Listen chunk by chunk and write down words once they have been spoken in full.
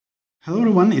Hello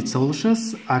everyone, it's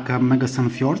Olusius, aka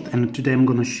Megasunfjord, and today I'm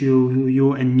gonna show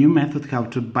you a new method how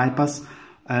to bypass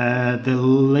the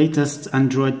latest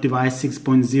Android device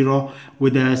 6.0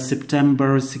 with a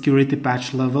September security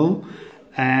patch level.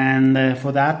 And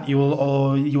for that you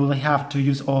will have to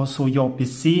use also your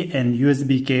PC and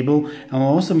USB cable, and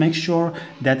also make sure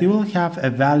that you will have a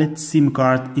valid SIM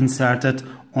card inserted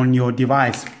on your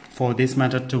device for this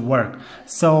method to work.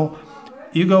 So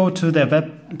you go to the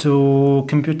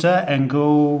computer and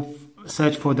go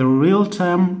search for the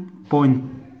Realterm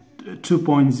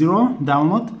 2.0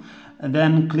 download, and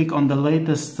then click on the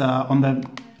latest on the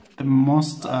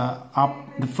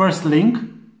first link,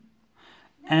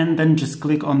 and then just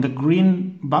click on the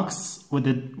green box with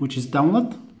it, which is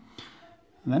download.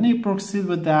 And then you proceed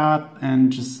with that,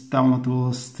 and just download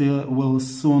will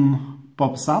soon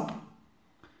pops up,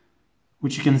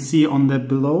 which you can see on the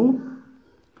below.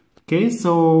 Okay,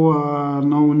 so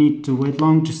no need to wait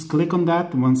long, just click on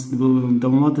that. Once it will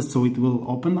download it, so it will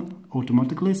open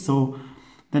automatically. So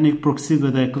then you proceed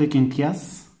with clicking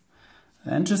yes,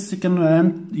 and just you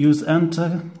can use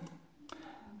enter.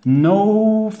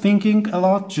 No thinking a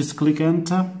lot, just click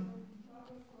enter.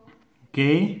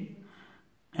 Okay,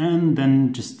 and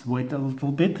then just wait a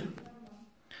little bit.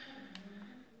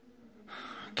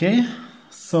 Okay,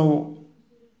 so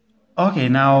okay,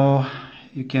 now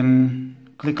you can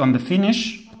click on the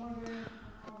finish.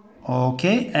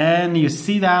 Okay, and you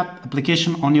see that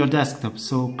application on your desktop,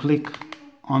 so click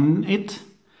on it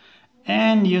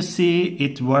and you see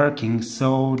it working.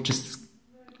 So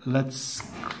let's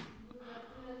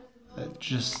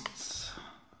just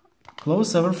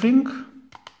close everything,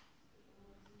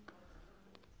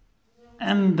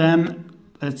 and then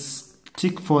let's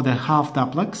tick for the half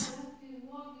duplex,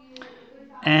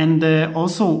 and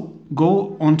also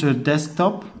go onto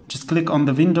desktop. Just click on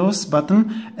the Windows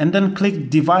button and then click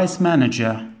Device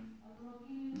Manager.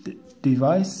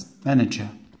 Device Manager,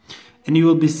 and you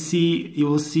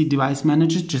will see Device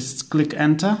Manager. Just click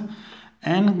enter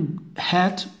and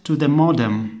head to the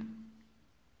modem.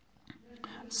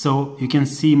 So you can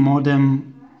see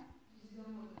modem.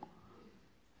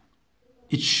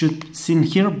 It should seen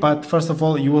here, but first of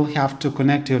all you will have to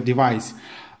connect your device.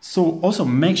 So also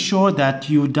make sure that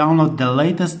you download the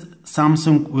latest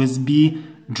Samsung USB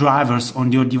drivers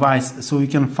on your device, so you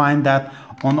can find that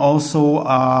on also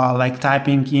like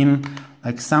typing in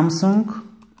like Samsung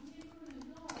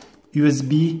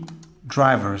USB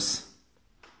drivers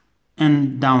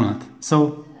and download.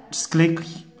 So just click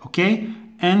OK,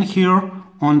 and here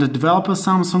on the developer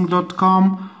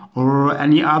samsung.com or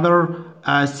any other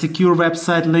secure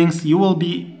website links, you will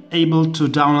be able to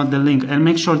download the link, and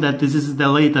make sure that this is the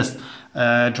latest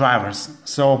drivers.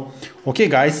 So okay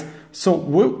guys, so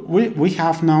we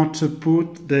have now to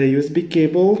put the USB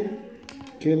cable.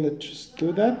 Okay, let's just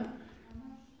do that.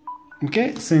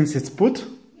 Okay, since it's put,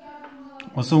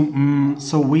 also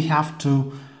so we have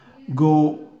to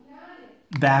go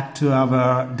back to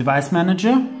our device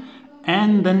manager,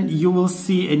 and then you will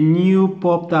see a new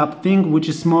popped up thing, which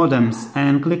is modems,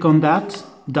 and click on that,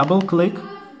 double click,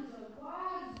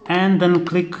 and then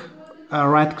click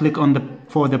right click on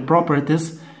for the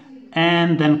properties,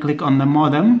 and then click on the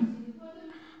modem.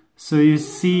 So you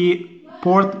see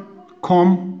port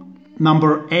COM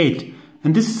number 8,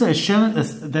 and this is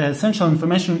the essential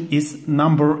information is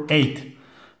number 8.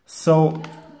 So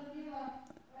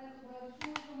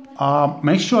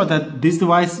make sure that this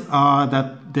device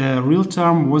that the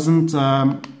Realterm wasn't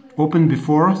open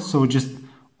before, so just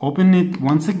open it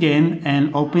once again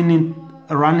and open it,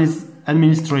 run as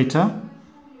administrator.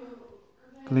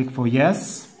 Click for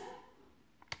yes.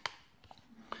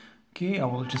 Okay, I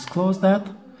will just close that.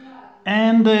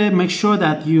 And make sure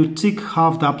that you tick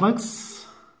half duplex,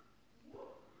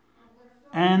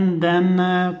 and then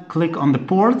click on the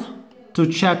port to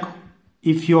check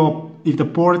if the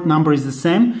port number is the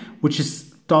same, which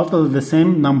is totally the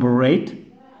same, number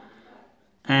 8,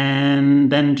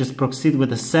 and then just proceed with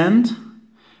the send.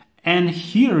 And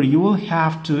here you will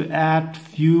have to add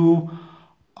few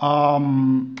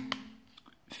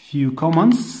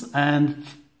comments, and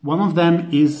one of them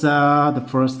is the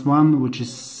first one, which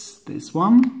is this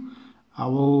one. I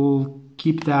will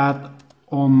keep that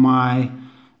on my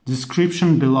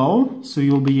description below, so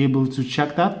you'll be able to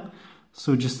check that.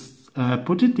 So just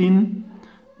put it in,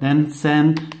 then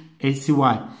send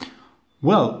ACY.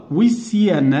 Well, we see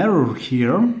an error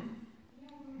here,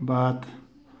 but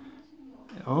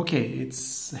okay,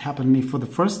 it's happened to me for the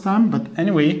first time. But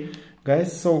anyway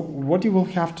guys, so what you will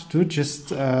have to do,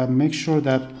 just make sure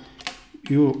that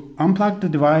you unplug the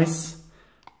device,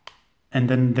 and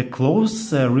then the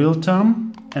close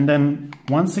Realterm, and then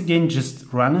once again just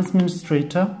run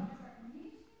administrator,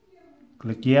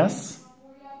 click yes.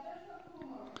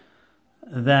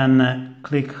 Then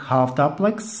click half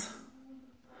duplex,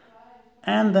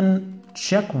 and then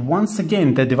check once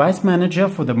again the device manager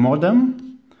for the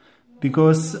modem,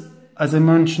 because as I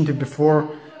mentioned before,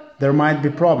 there might be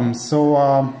problems. So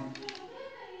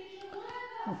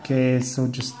okay, so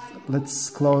just let's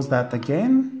close that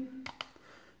again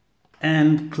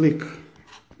and click,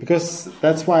 because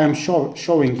that's why I'm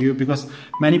showing you, because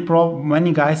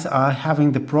many guys are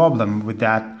having the problem with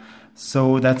that.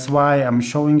 So that's why I'm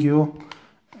showing you.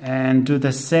 And do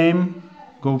the same,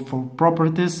 go for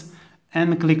properties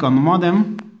and click on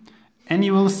modem, and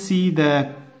you will see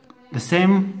the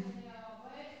same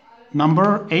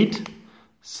number 8.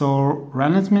 So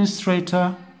run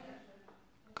administrator,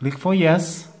 click for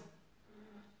yes,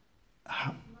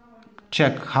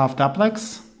 check half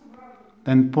duplex,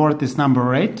 then port is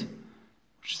number 8,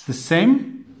 which is the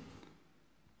same,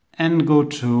 and go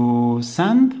to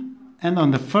send, and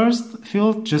on the first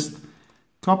field just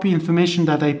copy information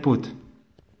that I put.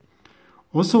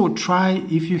 Also try,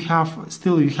 if you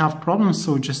have problems,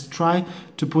 so just try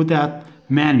to put that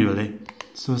manually.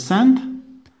 So send,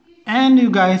 and you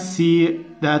guys see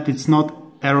that it's not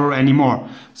error anymore.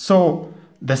 So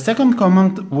the second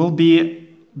command will be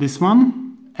this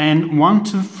one, and 1,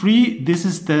 2, 3, this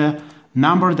is the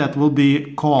number that will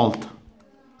be called.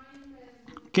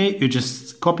 Okay, you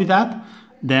just copy that,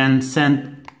 then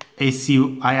send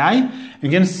ACII. You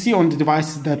can see on the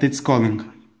device that it's calling.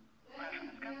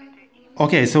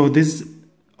 Okay, so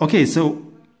so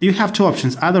you have two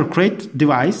options: either create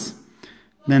device,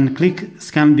 then click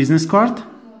scan business card,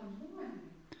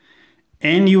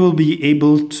 and you will be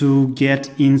able to get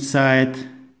inside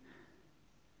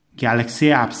Galaxy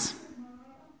apps.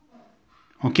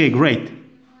 Okay, great.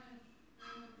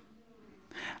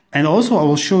 And also I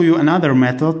will show you another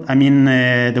method,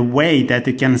 the way that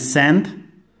you can send.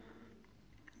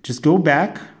 Just go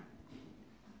back.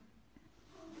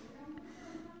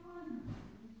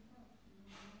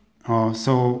 Oh,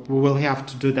 so we will have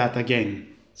to do that again.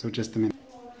 So just a minute.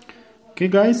 Okay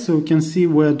guys, so you can see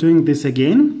we're doing this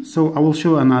again. So I will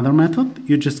show another method.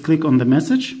 You just click on the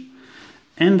message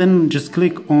and then just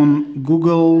click on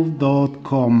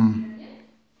google.com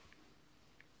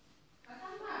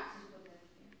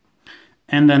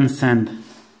and then send.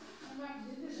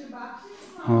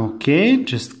 Okay,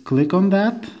 just click on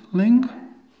that link.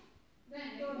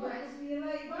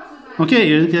 Okay,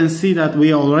 you can see that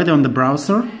we are already on the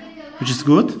browser, which is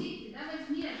good.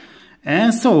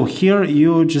 And so here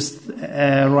you just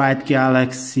write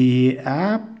Galaxy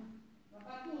apps.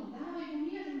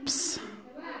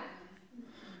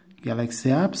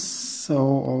 Galaxy apps. So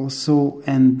also,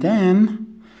 and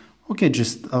then, okay,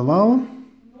 just allow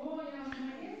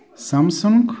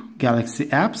Samsung Galaxy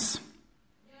apps.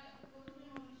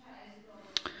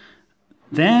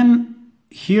 Then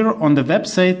here on the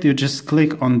website you just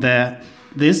click on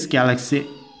this Galaxy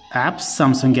apps,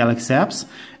 Samsung Galaxy apps,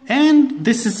 and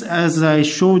this is, as I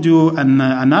showed you,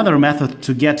 another method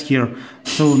to get here.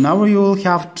 So now you will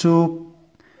have to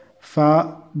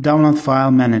download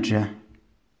file manager,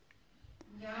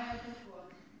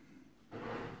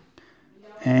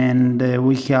 and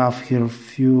we have here a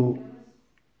few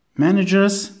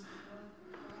managers.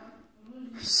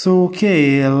 So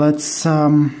okay, let's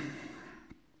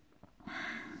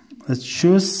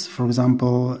choose, for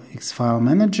example, X file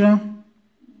manager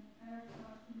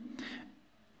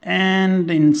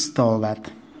and install that.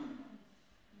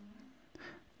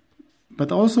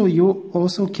 But also you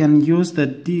also can use the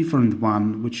different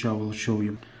one, which I will show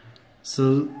you.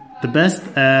 So the best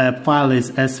file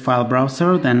is S file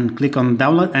browser, then click on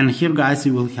download, and here guys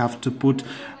you will have to put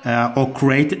or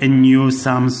create a new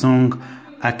Samsung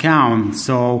account.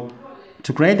 So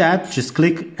to create that, just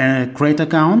click create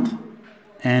account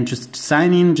and just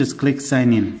sign in, just click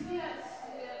sign in.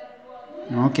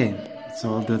 Okay,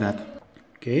 so I'll do that.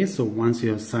 Okay, so once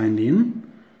you are signed in,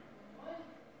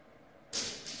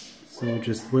 so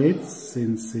just wait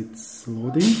since it's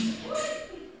loading,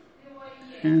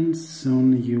 and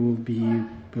soon you will be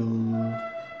able.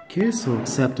 Okay, so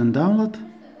accept and download.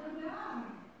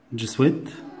 Just wait,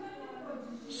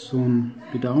 soon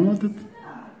be downloaded.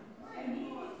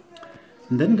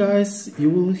 And then guys,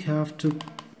 you will have to,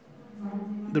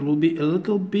 there will be a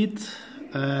little bit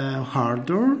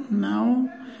harder now,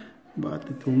 but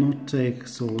it will not take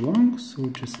so long. So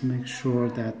just make sure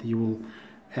that you will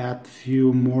add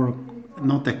few more,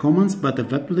 not the comments, but the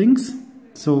web links.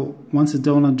 So once it's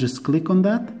downloaded, just click on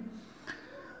that.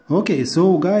 Okay,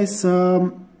 so guys,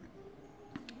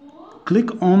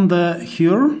 click on the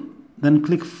here, then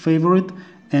click favorite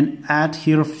and add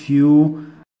here a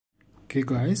few. Okay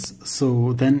guys,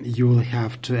 so then you will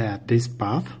have to add this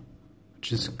path,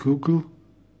 which is Google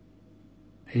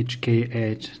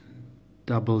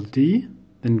HK8DD,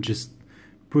 then just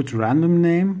put random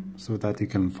name so that you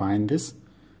can find this,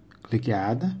 click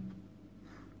add,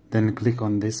 then click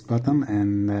on this button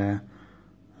and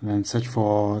then search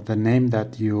for the name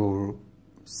that you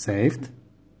saved,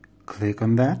 click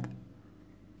on that.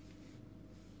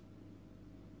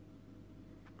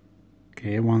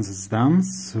 Okay, once it's done,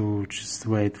 so just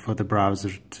wait for the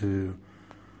browser to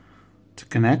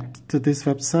connect to this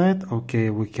website.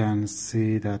 Okay, we can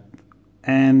see that,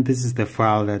 and this is the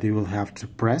file that you will have to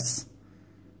press.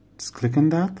 Just click on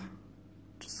that,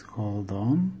 just hold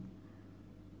on.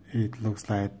 It looks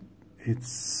like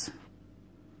it's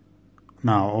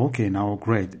now okay, now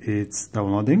great, it's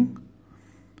downloading.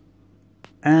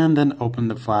 And then open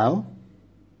the file.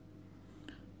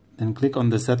 Then click on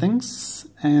the settings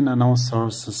and allow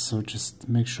sources, so just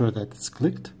make sure that it's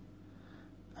clicked.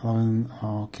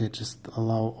 Okay, just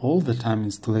allow all the time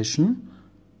installation.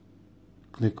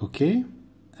 Click OK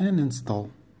and install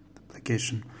the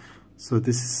application. So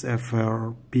this is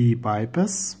FRP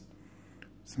bypass.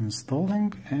 It's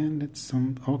installing and it's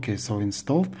on. Okay, so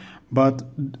installed. But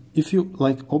if you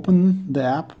like open the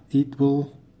app, it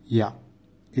will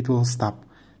stop,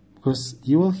 because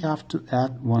you will have to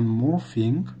add one more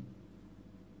thing.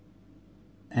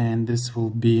 And this will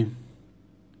be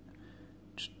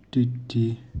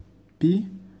HTTP,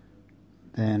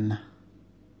 then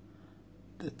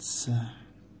that's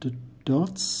the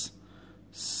dots,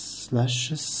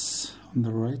 slashes on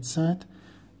the right side,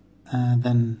 and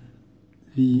then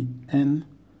VN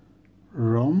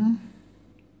ROM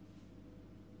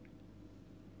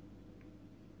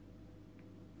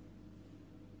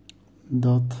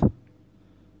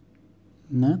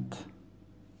 .net,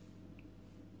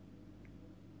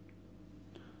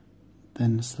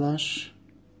 then slash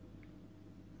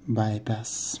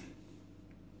bypass,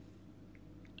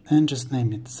 and just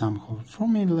name it somehow. For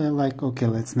me, like, okay,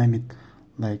 let's name it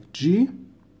like G.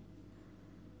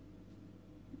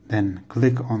 Then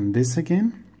click on this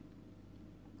again,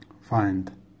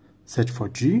 find, search for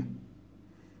G.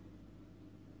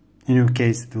 In your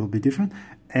case it will be different,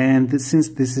 and since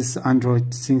this is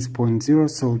Android 6.0,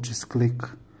 so just click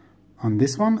on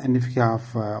this one, and if you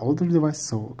have older device,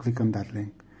 so click on that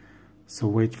link. So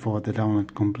wait for the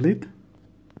download complete.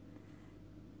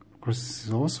 Of course,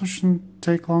 this also shouldn't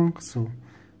take long, so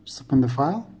just open the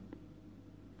file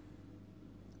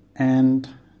and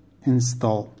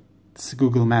install. This is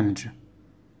Google Manager.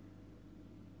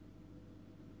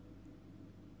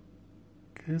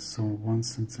 Okay, so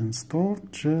once it's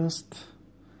installed, just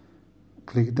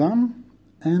click done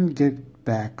and get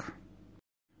back.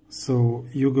 So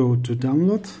you go to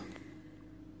download,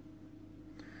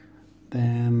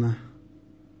 then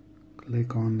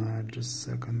click on just a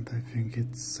second, I think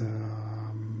it's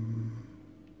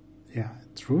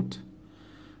it's root,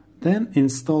 then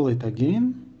install it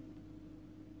again,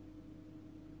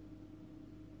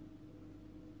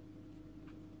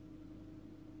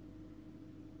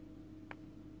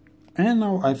 and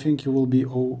now I think you will be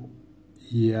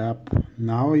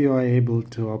now you are able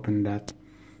to open that.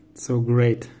 So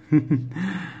great.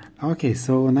 Okay,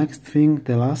 so next thing,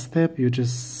 the last step, you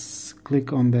just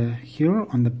click on the here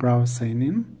on the browse sign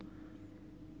in,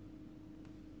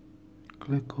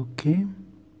 click OK.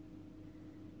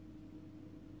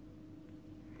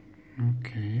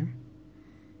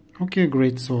 Okay,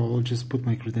 great. So I'll just put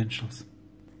my credentials.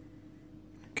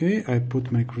 Okay, I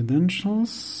put my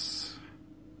credentials.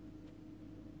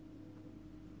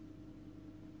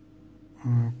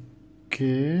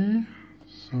 Okay,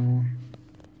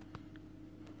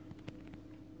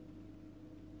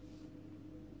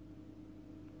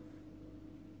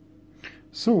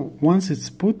 so once it's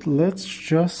put, let's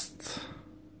just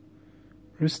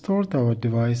restore our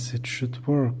device. It should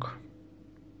work.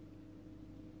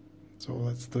 So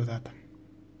let's do that.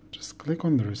 Just click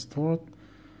on the restore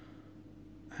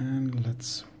and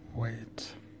let's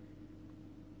wait.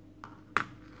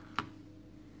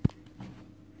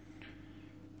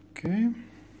 Okay.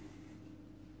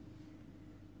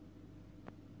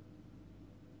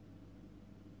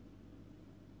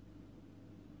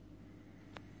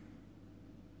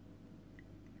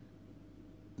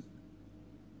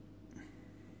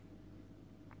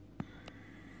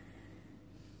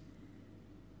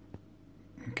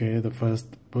 Okay, the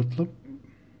first boot loop,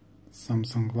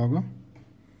 Samsung logo.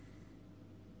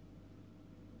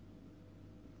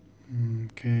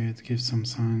 Okay, it gives some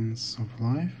signs of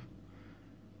life,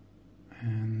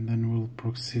 and then we'll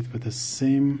proceed with the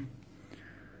same,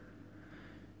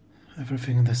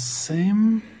 everything the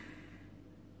same.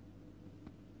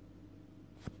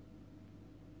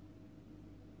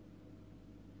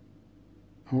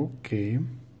 Okay.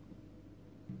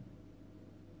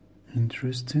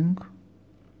 Interesting.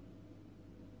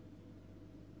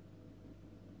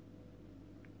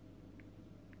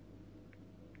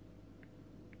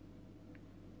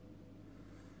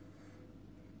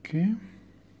 Okay.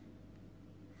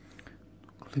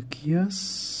 Click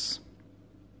yes.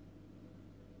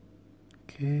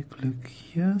 Okay, click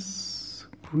yes.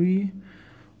 Agree.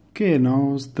 Okay,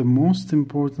 now is the most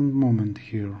important moment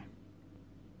here.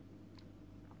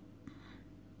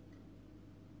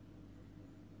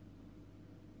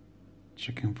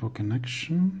 Checking for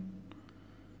connection,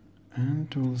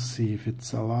 and we'll see if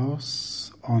it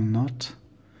allows or not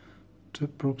to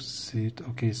proceed.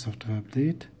 Okay, software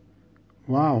update.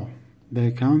 Wow, the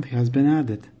account has been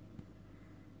added.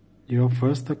 Your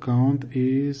first account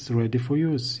is ready for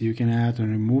use. You can add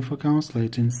and remove accounts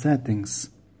later in settings.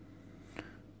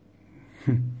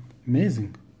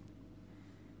 Amazing.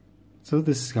 So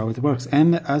this is how it works.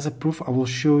 And as a proof, I will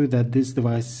show you that this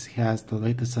device has the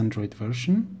latest Android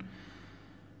version.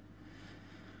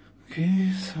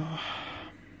 Okay,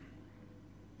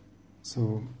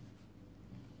 so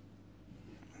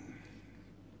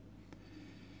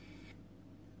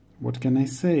what can I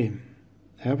say?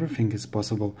 Everything is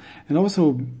possible. And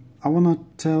also, I want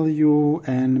to tell you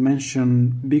and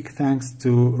mention big thanks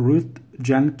to Ruth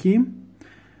Janke,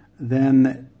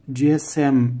 then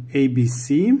GSM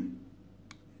ABC.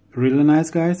 Really nice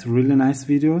guys, really nice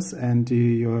videos, and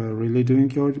you're really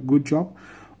doing your good job.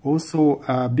 Also,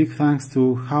 big thanks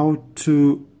to How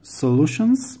To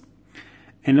Solutions.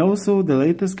 And also, the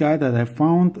latest guy that I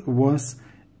found was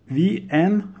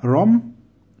VN-ROM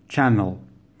channel.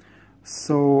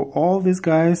 So all these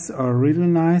guys are really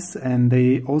nice, and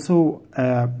they also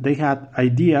they had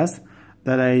ideas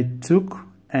that I took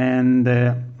and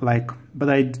but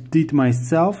I did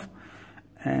myself,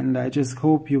 and I just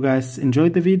hope you guys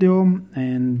enjoyed the video,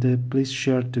 and please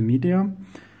share to media.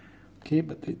 Okay,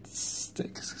 but it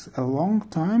takes a long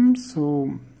time,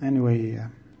 so anyway,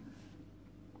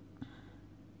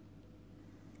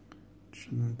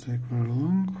 shouldn't take very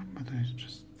long, but I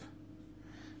just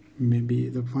maybe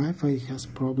the Wi-Fi has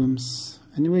problems.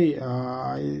 Anyway,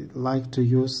 I like to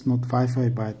use not Wi-Fi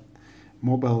but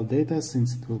mobile data,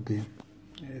 since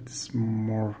it's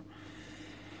more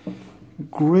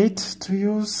great to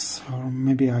use. Or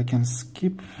maybe I can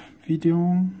skip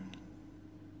video.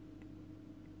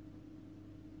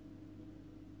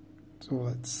 So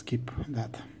let's skip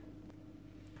that.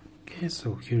 Okay,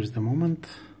 so here's the moment.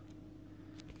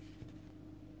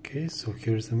 Okay, so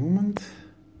here's the moment.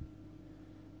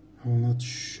 I will not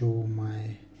show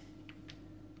my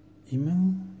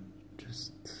email,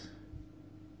 just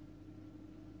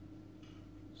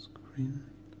screen.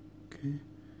 Okay,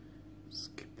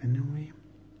 skip anyway.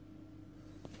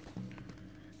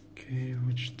 Okay,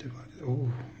 which device?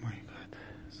 Oh my god,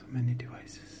 so many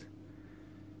devices.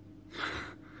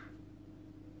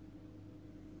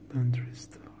 Don't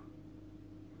restore.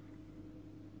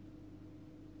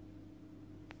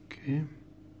 Okay.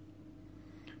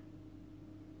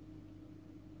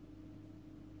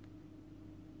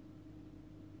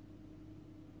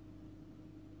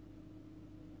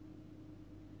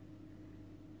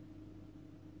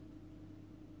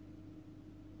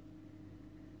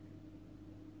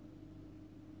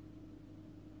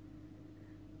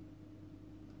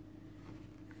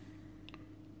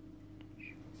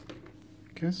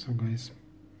 Okay, so guys,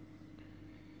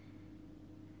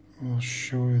 I'll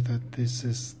show you that this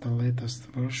is the latest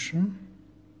version.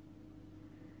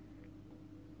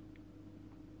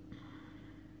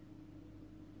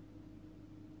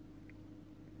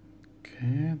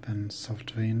 Okay, then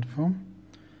software info,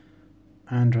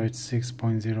 Android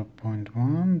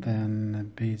 6.0.1,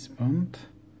 then baseband,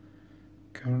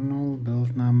 kernel,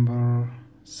 build number,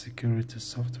 security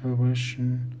software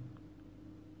version,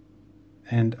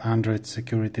 and Android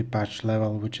security patch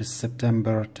level, which is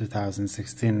September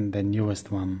 2016, the newest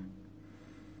one.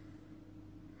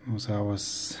 Also, I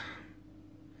was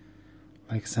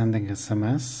like sending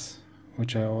SMS,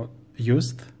 which I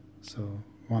used, so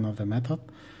one of the method.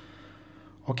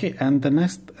 Okay, and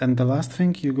the last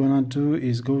thing you're gonna do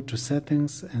is go to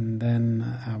settings and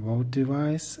then about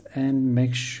device, and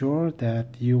make sure that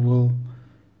you will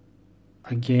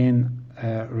again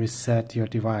reset your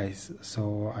device.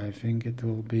 So I think it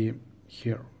will be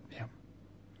here. Yeah,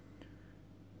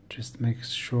 just make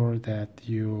sure that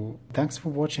you. Thanks for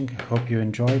watching. I hope you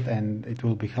enjoyed and it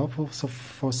will be helpful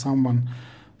for someone.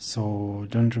 So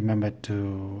don't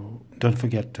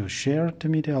forget to share to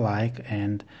media, like,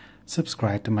 and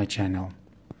subscribe to my channel.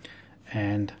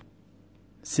 And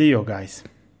see you guys.